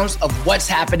breakdowns of what's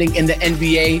happening in the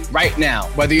NBA right now.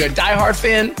 Whether you're a diehard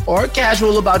fan or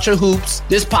casual about your hoops,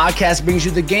 this podcast brings you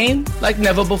the game like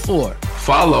never before.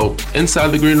 Follow Inside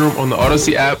the Green Room on the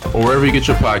Odyssey app or wherever you get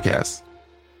your podcasts.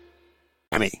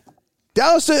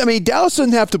 Dallas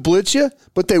doesn't have to blitz you,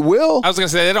 but they will. I was going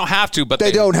to say they don't have to, but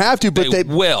they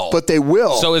will. But they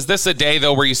will. So is this a day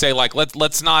though where you say like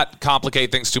let's not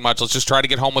complicate things too much. Let's just try to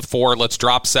get home with 4. Let's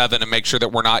drop 7 and make sure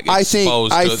that we're not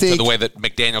exposed to the way that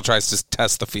McDaniel tries to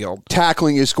test the field.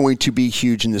 Tackling is going to be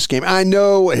huge in this game. I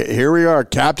know. Here we are.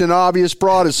 Captain Obvious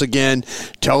brought us again,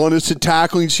 telling us that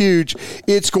tackling's huge.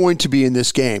 It's going to be in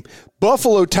this game.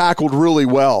 Buffalo tackled really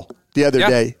well the other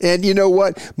day. And you know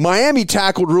what? Miami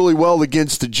tackled really well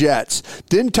against the Jets.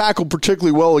 Didn't tackle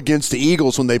particularly well against the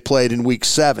Eagles when they played in Week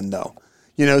 7, though.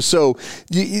 You know, so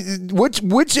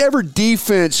whichever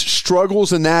defense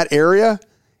struggles in that area,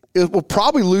 it will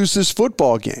probably lose this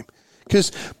football game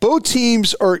because both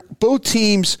teams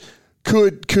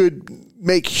could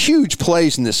make huge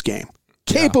plays in this game,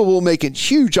 capable of making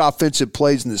huge offensive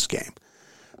plays in this game.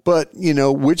 But, you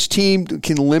know, which team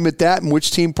can limit that and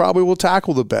which team probably will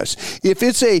tackle the best? If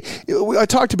it's I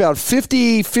talked about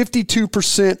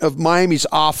 52% of Miami's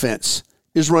offense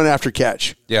is run after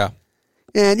catch. Yeah.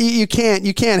 And you can't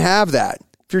have that.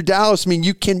 If you're Dallas,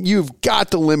 you've got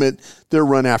to limit their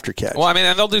run after catch. Well,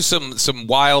 and they'll do some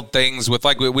wild things with,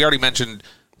 like we already mentioned,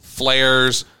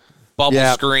 flares, bubble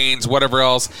screens, whatever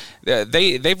else.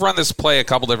 They've run this play a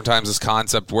couple different times, this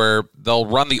concept where they'll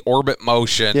run the orbit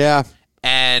motion. Yeah.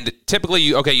 And typically,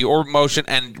 you orbit motion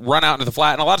and run out into the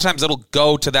flat. And a lot of times it'll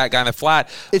go to that guy in the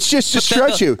flat. It's just to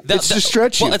stretch you. It's to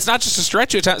stretch you. Well, it's not just to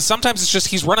stretch you. Sometimes it's just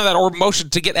he's running that orbit motion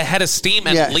to get ahead of steam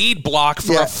and lead block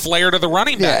for a flare to the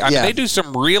running back. I mean, they do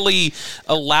some really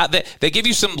they give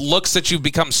you some looks that you've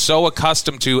become so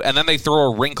accustomed to, and then they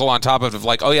throw a wrinkle on top of it,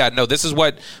 like, oh, yeah, no, this is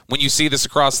what, when you see this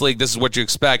across the league, this is what you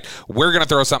expect. We're going to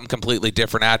throw something completely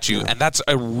different at you. And that's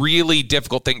a really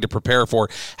difficult thing to prepare for.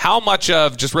 How much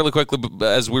of, just really quickly,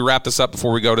 as we wrap this up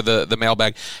before we go to the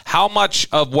mailbag, how much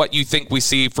of what you think we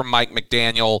see from Mike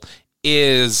McDaniel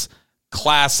is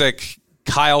classic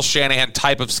Kyle Shanahan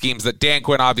type of schemes that Dan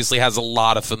Quinn obviously has a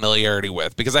lot of familiarity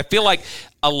with? Because I feel like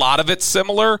a lot of it's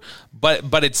similar, but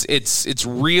it's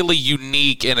really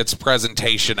unique in its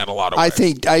presentation in a lot of ways.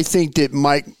 I think that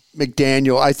Mike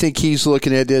McDaniel, I think he's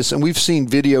looking at this, and we've seen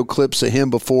video clips of him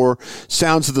before,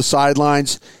 sounds of the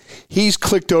sidelines. He's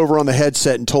clicked over on the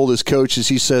headset and told his coaches,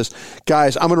 he says,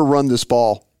 guys, I'm going to run this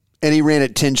ball. And he ran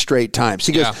it 10 straight times.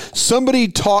 He goes, somebody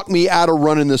talk me out of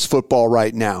running this football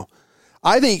right now.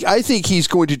 I think he's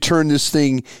going to turn this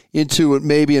thing into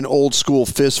maybe an old school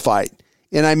fist fight.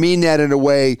 And I mean that in a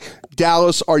way,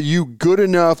 Dallas, are you good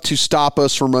enough to stop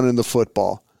us from running the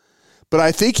football? But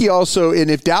I think he also,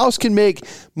 and if Dallas can make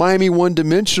Miami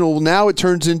one-dimensional, now it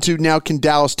turns into, now can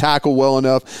Dallas tackle well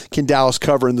enough? Can Dallas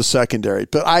cover in the secondary?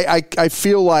 But I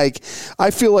feel like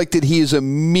that he is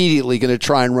immediately going to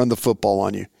try and run the football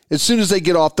on you. As soon as they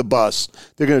get off the bus,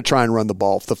 they're going to try and run the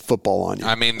football on you.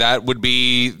 I mean, that would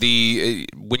be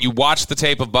when you watch the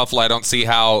tape of Buffalo, I don't see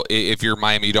how, if you're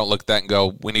Miami, you don't look at that and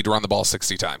go, we need to run the ball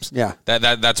 60 times. Yeah.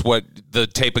 That's what the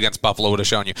tape against Buffalo would have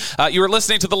shown you. You were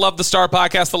listening to the Love the Star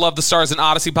podcast. The Love the Star is an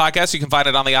Odyssey podcast. You can find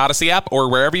it on the Odyssey app or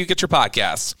wherever you get your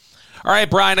podcasts. All right,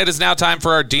 Brian, it is now time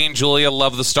for our Dean Julia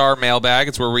Love the Star mailbag.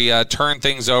 It's where we turn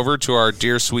things over to our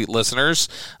dear, sweet listeners,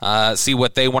 see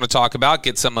what they want to talk about,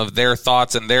 get some of their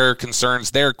thoughts and their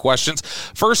concerns, their questions.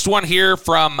 First one here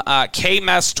from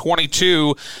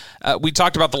KMS22. We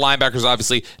talked about the linebackers,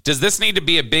 obviously. Does this need to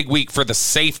be a big week for the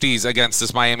safeties against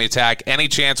this Miami attack? Any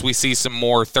chance we see some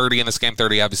more 30 in this game,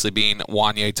 30 obviously being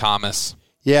Wanye Thomas?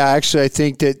 Yeah, actually, I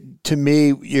think that, to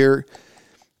me,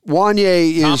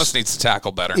 Thomas needs to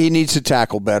tackle better. He needs to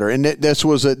tackle better, and this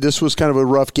was kind of a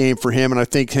rough game for him. And I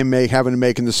think him having to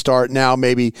make in the start now,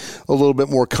 maybe a little bit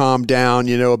more calmed down,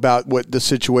 about what the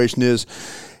situation is.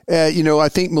 I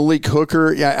think Malik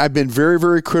Hooker. I've been very,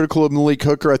 very critical of Malik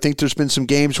Hooker. I think there's been some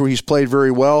games where he's played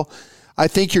very well. I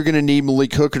think you're going to need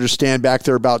Malik Hooker to stand back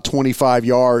there about 25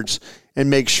 yards and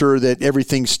make sure that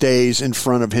everything stays in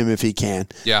front of him if he can.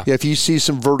 Yeah. If you see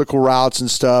some vertical routes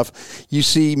and stuff, you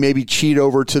see maybe cheat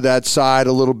over to that side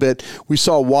a little bit. We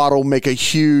saw Waddle make a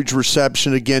huge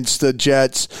reception against the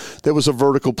Jets. That was a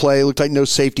vertical play. It looked like no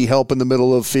safety help in the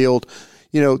middle of the field.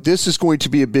 This is going to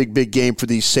be a big, big game for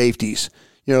these safeties.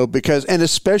 because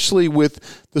especially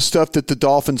with the stuff that the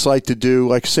Dolphins like to do,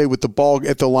 like say with the ball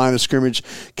at the line of scrimmage,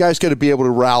 guys got to be able to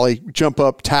rally, jump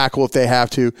up, tackle if they have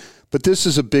to. But this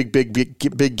is a big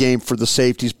game for the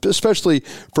safeties, especially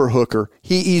for Hooker.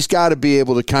 He's got to be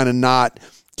able to kind of not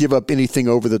give up anything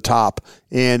over the top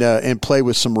and play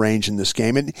with some range in this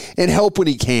game and help when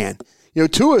he can.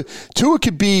 Tua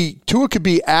could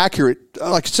be accurate,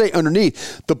 like I say,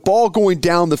 underneath. The ball going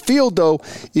down the field, though,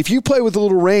 if you play with a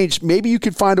little range, maybe you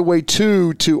could find a way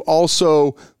to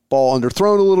also ball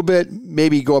underthrown a little bit,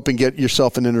 maybe go up and get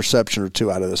yourself an interception or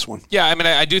two out of this one. Yeah, I mean,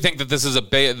 I do think that this is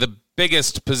the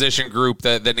biggest position group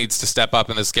that needs to step up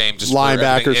in this game. Just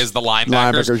linebackers is the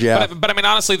linebackers. Yeah. But I mean,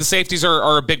 honestly, the safeties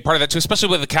are a big part of that too, especially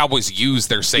when the Cowboys use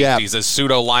their safeties as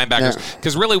pseudo linebackers.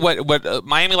 Because really, what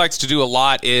Miami likes to do a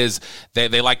lot is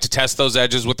they like to test those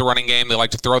edges with the running game. They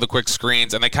like to throw the quick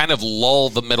screens, and they kind of lull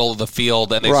the middle of the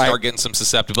field, and they start getting some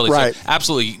susceptibility. Right. So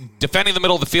absolutely, defending the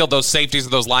middle of the field, those safeties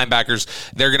and those linebackers,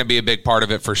 they're going to be a big part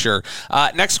of it for sure.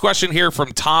 Next question here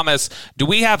from Thomas: do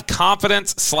we have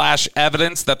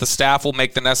confidence/evidence that the staff will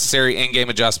make the necessary in-game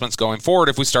adjustments going forward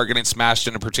if we start getting smashed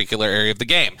in a particular area of the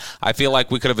game? I feel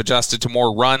like we could have adjusted to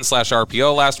more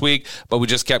run/RPO last week, but we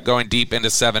just kept going deep into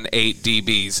 7-8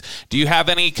 DBs. Do you have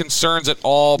any concerns at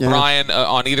all, Brian,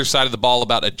 on either side of the ball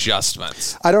about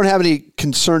adjustments? I don't have any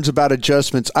concerns about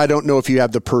adjustments. I don't know if you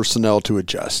have the personnel to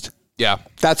adjust. Yeah.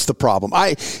 That's the problem.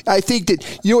 I think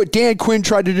that, what Dan Quinn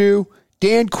tried to do?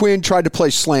 Dan Quinn tried to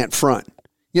play slant front.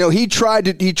 He tried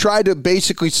to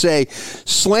basically say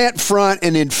slant front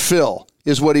and then fill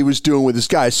is what he was doing with his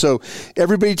guys. So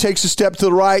everybody takes a step to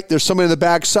the right. There's somebody on the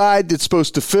backside that's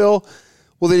supposed to fill.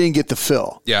 Well, they didn't get the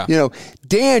fill. Yeah.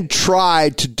 Dan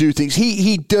tried to do things.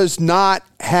 He does not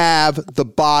have the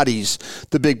bodies,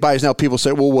 the big bodies. Now people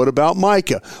say, well, what about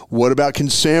Micah? What about can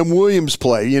Sam Williams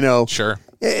play? Sure.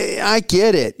 I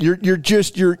get it.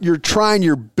 You're trying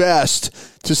your best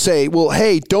to say, well,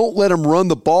 hey, don't let him run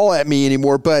the ball at me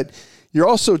anymore. But you're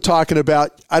also talking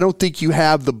about, I don't think you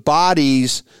have the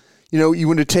bodies. You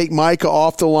want to take Micah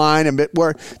off the line. And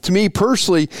where, to me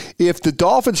personally, if the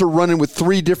Dolphins are running with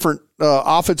three different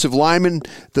offensive linemen,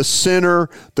 the center,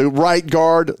 the right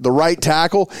guard, the right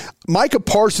tackle, Micah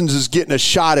Parsons is getting a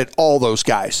shot at all those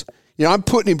guys. I'm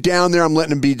putting him down there. I'm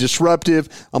letting him be disruptive.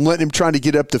 I'm letting him try to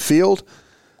get up the field.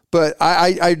 But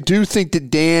I do think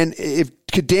that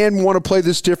could Dan want to play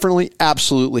this differently?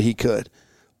 Absolutely he could.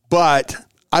 But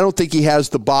I don't think he has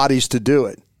the bodies to do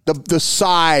it. The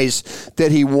size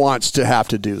that he wants to have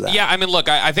to do that. Yeah, I mean, look,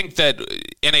 I think that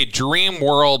in a dream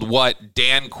world, what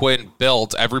Dan Quinn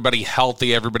built, everybody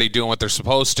healthy, everybody doing what they're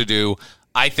supposed to do,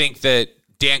 I think that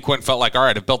Dan Quinn felt like, all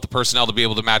right, I've built the personnel to be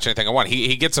able to match anything I want.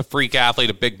 He gets a freak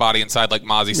athlete, a big body inside like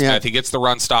Mozzie Smith. Yeah. He gets the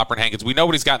run stopper and Hankins. We know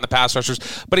what he's got in the pass rushers,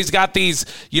 but he's got these,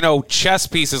 chess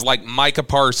pieces like Micah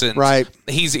Parsons. Right.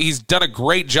 He's done a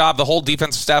great job. The whole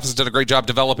defensive staff has done a great job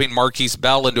developing Marquise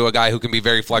Bell into a guy who can be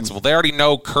very flexible. They already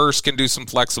know Curse can do some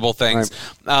flexible things.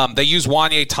 Right. They use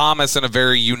Wanye Thomas in a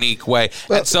very unique way.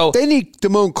 Well, and so they need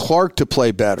Damone Clark to play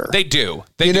better. They do.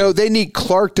 They need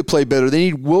Clark to play better.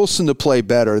 They need Wilson to play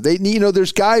better. They need,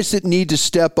 there's guys that need to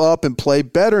step up and play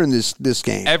better in this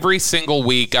game. Every single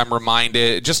week, I'm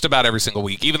reminded, just about every single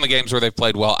week, even the games where they've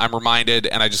played well, I'm reminded,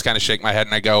 and I just kind of shake my head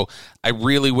and I go, I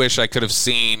really wish I could have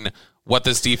seen what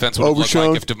this defense would have looked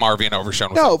like if DeMarvion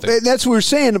Overshown was healthy. No, that's what we're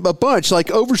saying a bunch.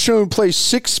 Like Overshown plays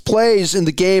 6 plays in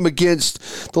the game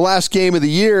against the last game of the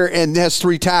year and has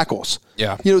 3 tackles.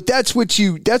 Yeah. That's what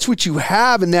you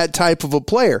have in that type of a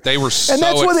player. They were so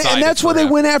excited. And that's why they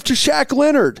went after Shaq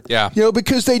Leonard. Yeah.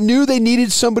 Because they knew they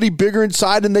needed somebody bigger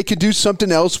inside and they could do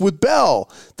something else with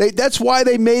Bell. That's why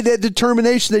they made that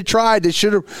determination. They tried. They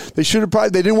should have probably,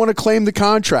 they didn't want to claim the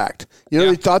contract.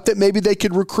 They thought that maybe they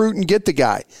could recruit and get the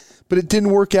guy. But it didn't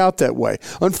work out that way.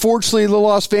 Unfortunately, they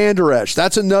lost Van Der Esch.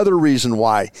 That's another reason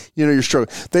why you're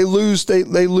struggling. They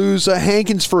lose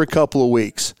Hankins for a couple of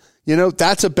weeks.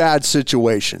 That's a bad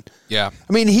situation. Yeah.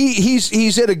 I mean,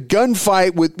 he's at a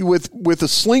gunfight with a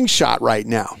slingshot right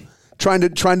now, trying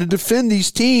to defend these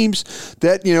teams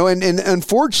that and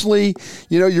unfortunately,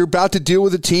 you're about to deal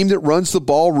with a team that runs the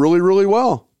ball really, really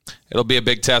well. It'll be a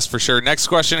big test for sure. Next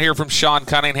question here from Sean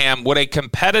Cunningham. Would a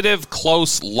competitive,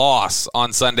 close loss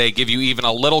on Sunday give you even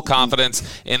a little confidence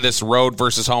in this road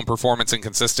versus home performance and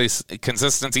consistency,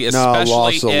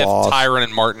 especially if Tyron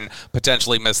and Martin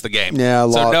potentially miss the game? Yeah,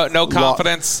 so no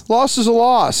confidence? Loss is a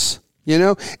loss.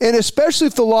 And especially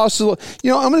if the loss is,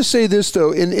 I'm going to say this,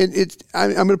 though, and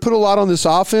I'm going to put a lot on this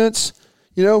offense.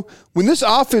 When this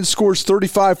offense scores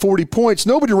 35, 40 points,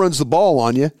 nobody runs the ball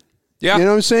on you. Yeah. You know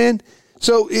what I'm saying?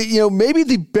 So, maybe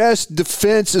the best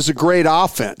defense is a great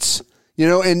offense.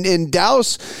 And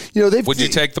Dallas, Would you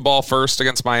take the ball first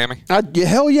against Miami?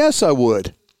 Hell yes, I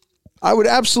would. I would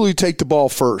absolutely take the ball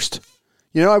first.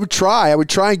 I would try. I would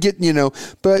try and get,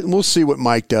 but we'll see what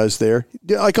Mike does there.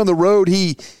 Like on the road,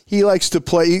 he likes to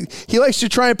play. He likes to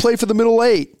try and play for the middle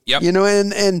eight. Yep.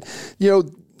 And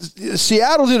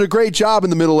Seattle did a great job in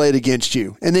the middle eight against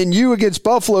you. And then you against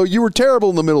Buffalo, you were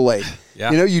terrible in the middle eight.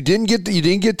 Yeah. You didn't get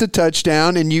the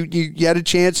touchdown, and you had a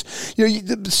chance.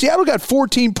 Seattle got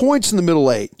 14 points in the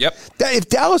middle eight. Yep. If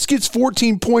Dallas gets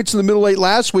 14 points in the middle eight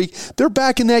last week, they're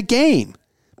back in that game.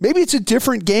 Maybe it's a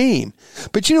different game.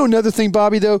 But another thing,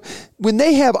 Bobby, though, when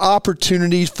they have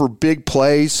opportunities for big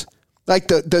plays, like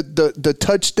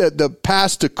the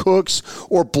pass to Cooks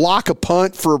or block a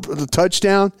punt for the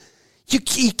touchdown,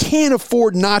 you can't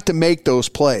afford not to make those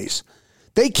plays.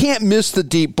 They can't miss the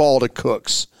deep ball to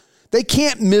Cooks. They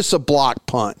can't miss a block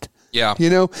punt. Yeah.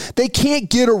 They can't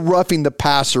get a roughing the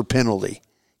passer penalty.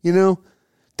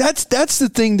 That's the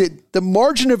thing, that the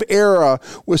margin of error,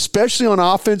 especially on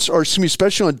offense, or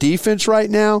especially on defense right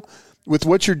now, with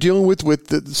what you're dealing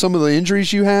with some of the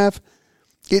injuries you have,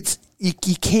 you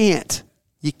can't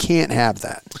have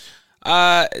that.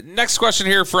 Next question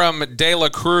here from De La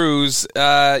Cruz.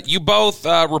 You both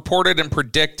reported and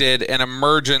predicted an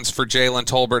emergence for Jalen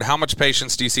Tolbert. How much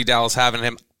patience do you see Dallas having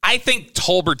him? I think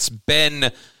Tolbert's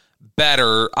been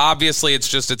better. Obviously,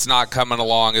 it's not coming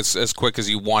along as quick as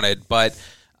you wanted, but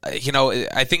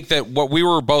I think that what we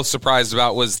were both surprised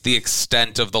about was the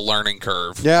extent of the learning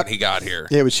curve when he got here.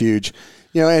 Yeah, it was huge.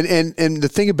 And the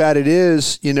thing about it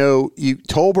is,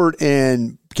 Tolbert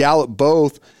and Gallup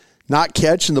both not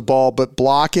catching the ball but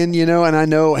blocking, and I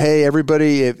know, hey,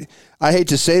 everybody, I hate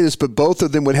to say this, but both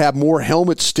of them would have more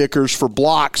helmet stickers for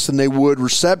blocks than they would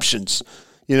receptions.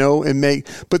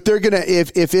 But they're gonna,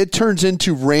 if it turns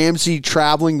into Ramsey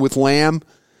traveling with Lamb,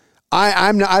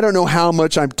 I don't know how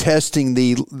much I'm testing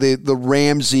the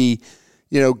Ramsey,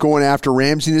 going after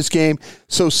Ramsey in this game.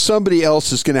 So somebody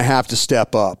else is going to have to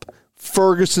step up.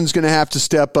 Ferguson's going to have to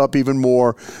step up even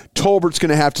more. Tolbert's going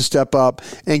to have to step up,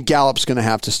 and Gallup's going to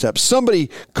have to step. Somebody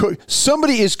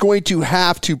is going to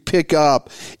have to pick up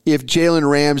if Jalen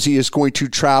Ramsey is going to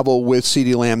travel with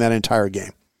CeeDee Lamb that entire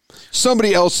game.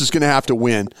 Somebody else is going to have to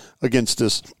win against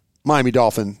this Miami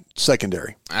Dolphin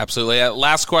secondary. Absolutely.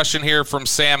 Last question here from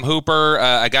Sam Hooper,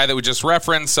 a guy that we just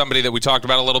referenced, somebody that we talked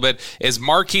about a little bit. Is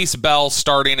Marquise Bell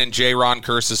starting in J-Ron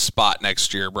Kearse's spot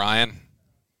next year, Brian?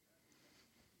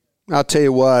 I'll tell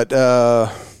you what.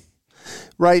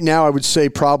 Right now, I would say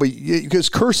probably because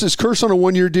Kearse on a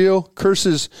 1-year deal. Kearse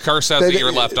has a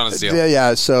year left on his deal.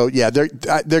 Yeah. So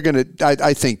they're going to.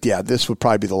 I think this would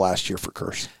probably be the last year for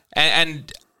Kearse.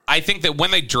 And I think that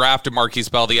when they drafted Marquise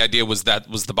Bell, the idea was that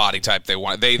was the body type they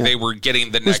wanted. They were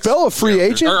getting the next. Was Bell a free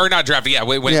agent? Or not drafted? Yeah,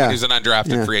 when he was an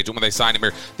undrafted free agent when they signed him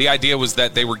here. The idea was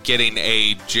that they were getting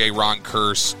a J-Ron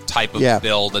Kearse type of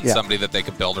build and somebody that they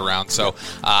could build around. So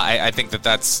I think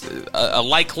that's a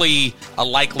likely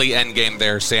end game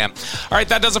there, Sam. All right,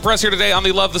 that does it for us here today on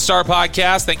the Love the Star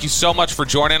podcast. Thank you so much for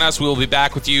joining us. We will be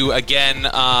back with you again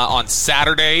on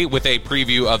Saturday with a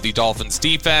preview of the Dolphins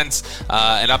defense,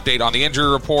 an update on the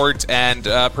injury report, and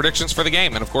predictions for the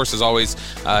game. And, of course, as always,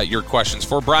 your questions.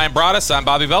 For Brian Broaddus, I'm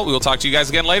Bobby Belt. We will talk to you guys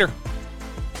again later.